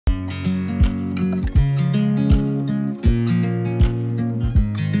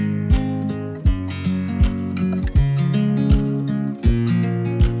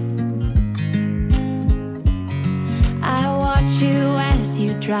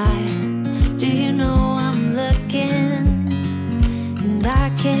dry. Do you know I'm looking? And I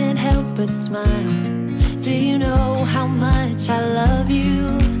can't help but smile. Do you know how much I love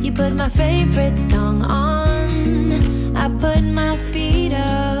you? You put my favorite song on, I put my feet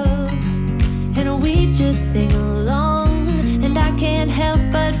up, and we just sing along. And I can't help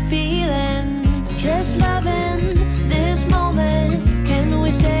but feeling, just loving this moment. Can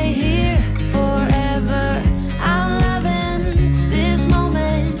we stay here forever? I'm loving this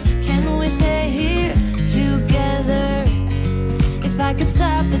moment. Can we stay here together? If I could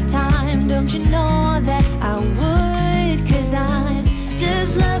stop the time, don't you know that I would? 'Cause I'm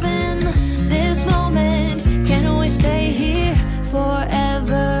just loving this moment. Can we stay here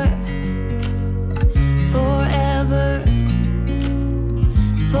forever? Forever,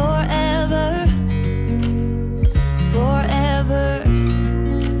 forever, forever.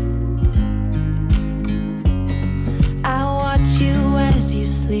 I watch you as you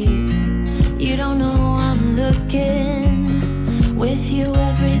sleep. You don't know I'm looking. With you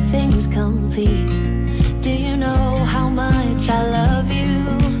everything's complete. Do you know how much I love you?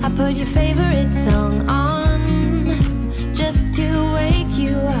 I put your favorite song on just to wake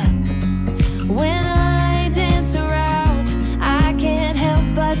you up. When I dance around, I can't help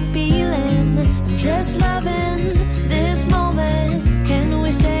but feeling, I'm just loving this moment. Can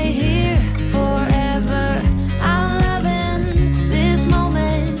we stay here forever? I'm loving this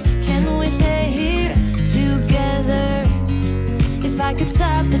moment. Can we stay here together? If I could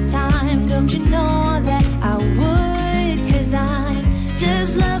stop the time, don't you know that I would? 'Cause I'm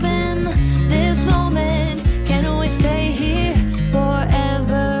just loving this moment. Can we stay here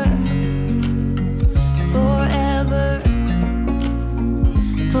forever? Forever,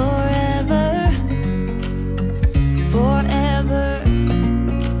 forever, forever.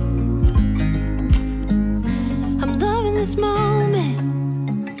 I'm loving this moment.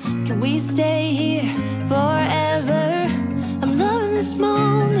 Can we stay here forever? I'm loving this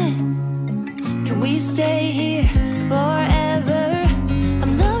moment. Can we stay here forever?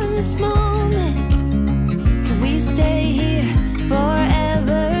 I'm loving this moment. Can we stay here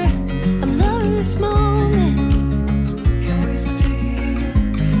forever? I'm loving this moment. Can we stay here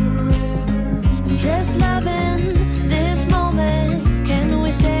forever? I'm just loving this moment. Can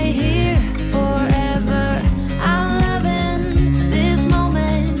we stay here forever? I'm loving this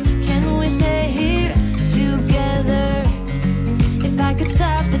moment. Can we stay here together? If I could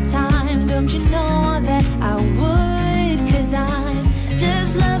stop the time, don't you know that I would? 'Cause I'm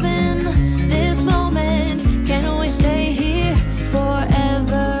just loving this moment. Can we stay here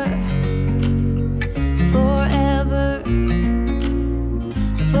forever? Forever,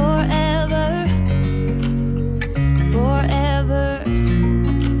 forever, forever.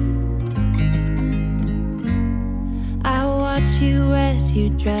 I watch you as you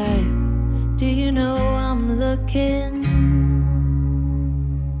drive. Do you know I'm looking?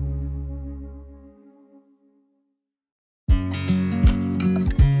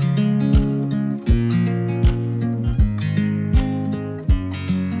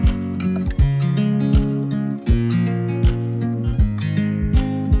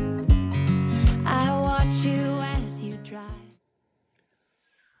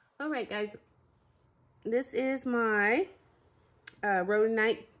 Alright guys, this is my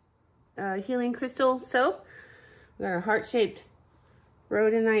Rhodonite healing crystal soap. We got a heart-shaped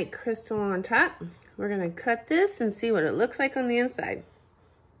Rhodonite crystal on top. We're going to cut this and see what it looks like on the inside.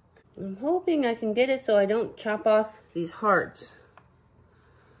 I'm hoping I can get it so I don't chop off these hearts.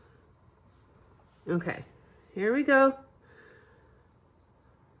 Okay, here we go.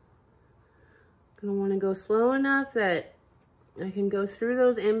 Gonna want to go slow enough that I can go through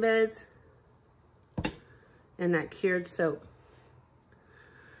those embeds and that cured soap.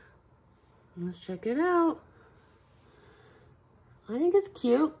 Let's check it out. I think it's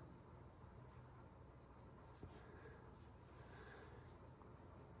cute.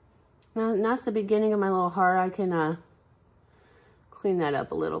 Now that's the beginning of my little heart. I can clean that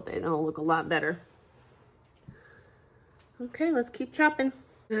up a little bit and it'll look a lot better. Okay, let's keep chopping.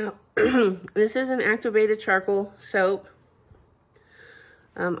 Now, this is an activated charcoal soap.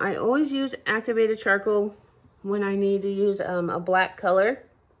 I always use activated charcoal when I need to use a black color.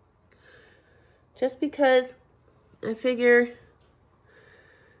 Just because I figure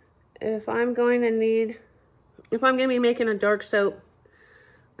if I'm going to be making a dark soap,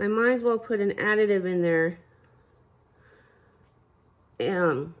 I might as well put an additive in there.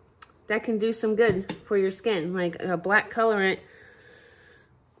 That can do some good for your skin, like a black colorant.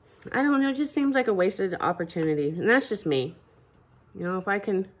 I don't know, it just seems like a wasted opportunity, and that's just me. You know, if I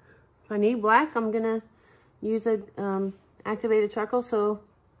need black, I'm gonna use a activated charcoal so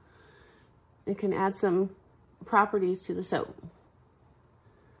it can add some properties to the soap.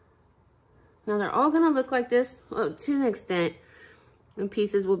 Now they're all going to look like this, well, to an extent, and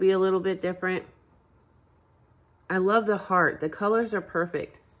pieces will be a little bit different. I love the heart. The colors are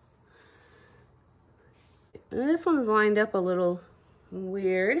perfect. And this one's lined up a little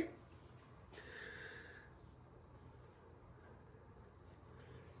weird.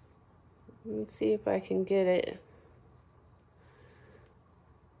 Let's see if I can get it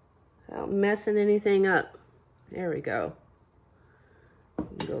without messing anything up. There we go.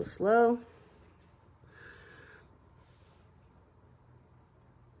 Go slow.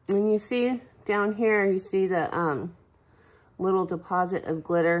 And you see down here, you see the little deposit of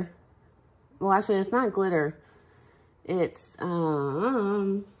glitter. Well, actually, it's not glitter. It's, let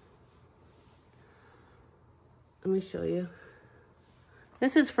me show you.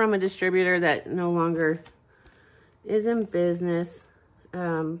 This is from a distributor that no longer is in business.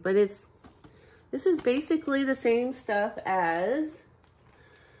 But this is basically the same stuff as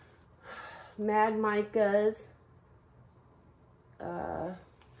Mad Micah's.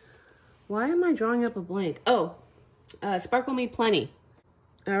 Why am I drawing up a blank? Oh, Sparkle Me Plenty.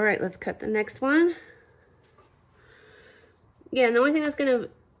 All right, let's cut the next one. Yeah, and the only thing that's gonna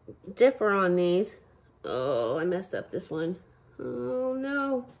differ on these, oh, I messed up this one. Oh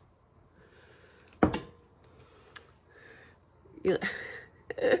no. Yeah.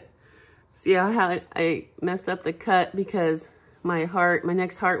 See how I messed up the cut because my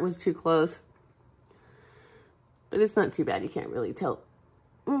next heart was too close. But it's not too bad, you can't really tell.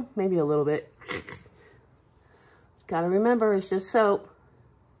 Maybe a little bit. Just gotta remember, it's just soap.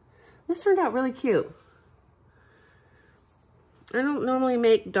 This turned out really cute. I don't normally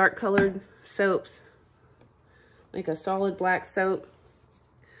make dark colored soaps, like a solid black soap.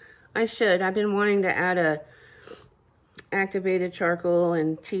 I should. I've been wanting to add a activated charcoal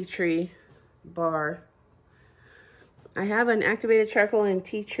and tea tree bar. I have an activated charcoal and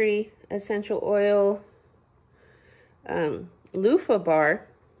tea tree essential oil loofah bar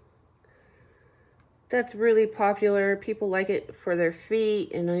that's really popular. People like it for their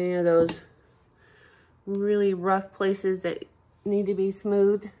feet and any of those really rough places that need to be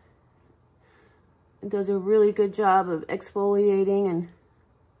smoothed. It does a really good job of exfoliating, and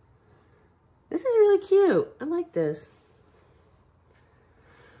this is really cute. I like this.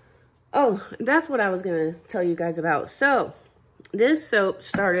 Oh, that's what I was gonna tell you guys about. So this soap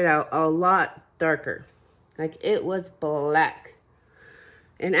started out a lot darker. Like, it was black.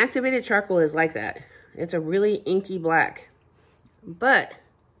 And activated charcoal is like that. It's a really inky black. But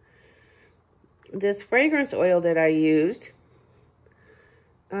this fragrance oil that I used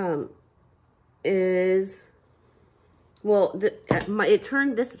is, well,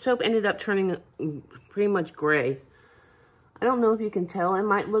 this soap ended up turning pretty much gray. I don't know if you can tell. It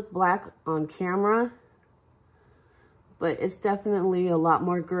might look black on camera, but it's definitely a lot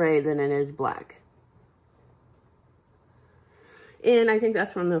more gray than it is black. And I think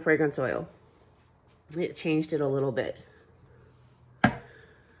that's from the fragrance oil. It changed it a little bit.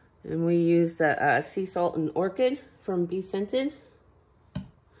 And we use the sea salt and orchid from Be Scented,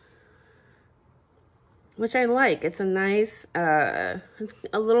 which I like. It's a nice, it's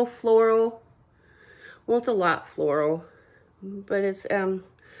a little floral. Well, it's a lot floral, but it's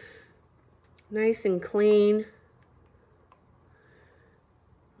nice and clean.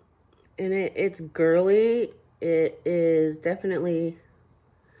 And it's girly. It is definitely,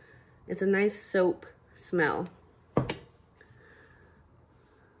 it's a nice soap smell.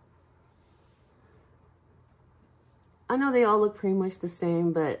 I know they all look pretty much the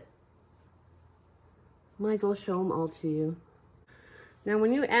same, but might as well show them all to you. Now,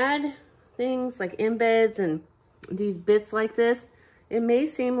 when you add things like embeds and these bits like this, it may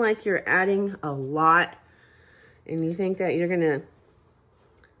seem like you're adding a lot, and you think that you're gonna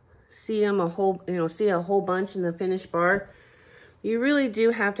see them see a whole bunch in the finished bar. You really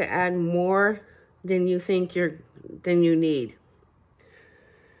do have to add more than you think you need,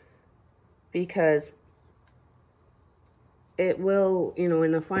 because it will,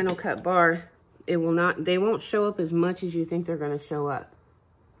 in the final cut bar, they won't show up as much as you think they're going to show up.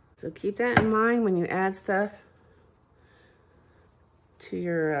 So keep that in mind when you add stuff to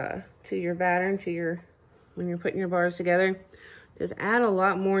your pattern, when you're putting your bars together. Just add a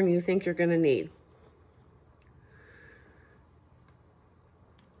lot more than you think you're going to need.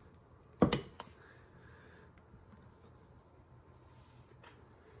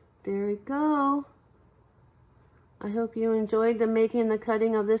 There we go. I hope you enjoyed the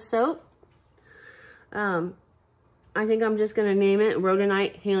cutting of this soap. I think I'm just going to name it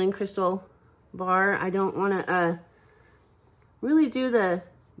Rhodonite Healing Crystal Bar. I don't want to really do the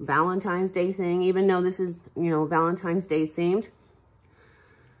Valentine's Day thing, even though this is, you know, Valentine's Day themed.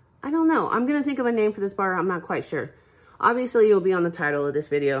 I don't know. I'm going to think of a name for this bar. I'm not quite sure. Obviously, it'll be on the title of this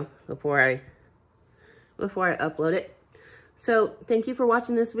video before I upload it. So, thank you for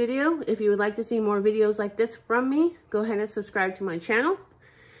watching this video. If you would like to see more videos like this from me, go ahead and subscribe to my channel.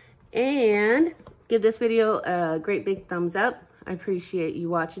 And give this video a great big thumbs up. I appreciate you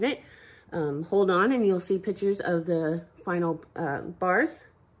watching it. Hold on and you'll see pictures of the final bars.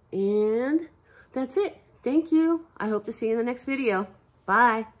 And that's it. Thank you. I hope to see you in the next video.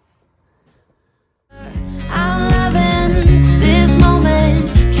 Bye. I'm loving this moment.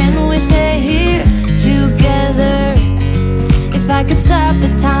 Can we stay here together? If I could stop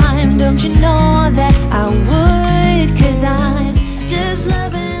the time.